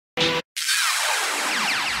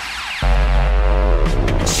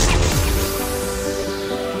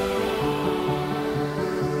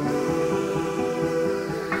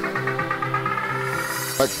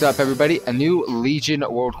What's up, everybody? A new Legion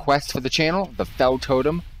World Quest for the channel, the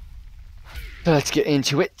Feltotem. So let's get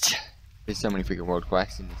into it. There's so many freaking world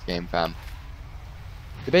quests in this game, fam.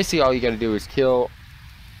 So basically all you gotta do is kill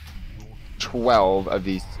 12 of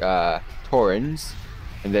these Taurens,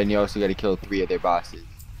 and then you also gotta kill 3 of their bosses.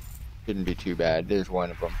 Shouldn't be too bad. There's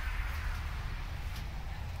one of them.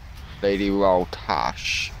 Lady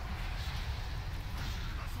Roltash.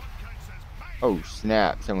 Oh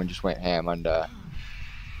snap, someone just went ham on the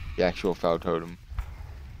actual Feltotem.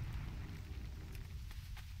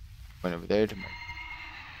 One over there to my...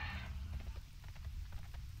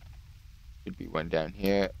 Should be one down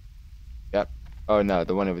here. Yep. Oh no,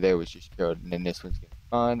 the one over there was just killed, and then this one's gonna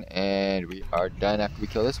spawn, and we are done after we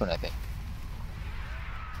kill this one, I think.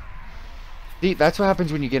 See, that's what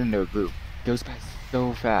happens when you get into a group. It goes by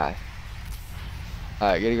so fast.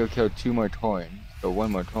 Alright, gotta go kill 2 more Taurens. So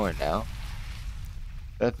 1 more Tauren now.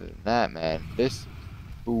 Other than that, man, this was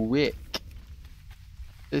quick.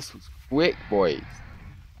 This was quick, boys.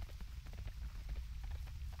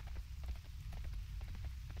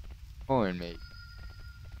 Tauren mate.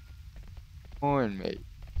 Tauren mate.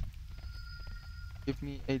 Give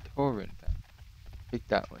me a Tauren. Pick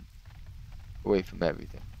that one. Away from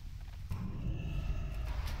everything.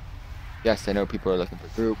 Yes, I know people are looking for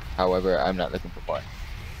group. However, I'm not looking for one.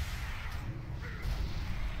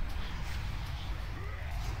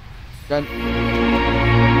 Done.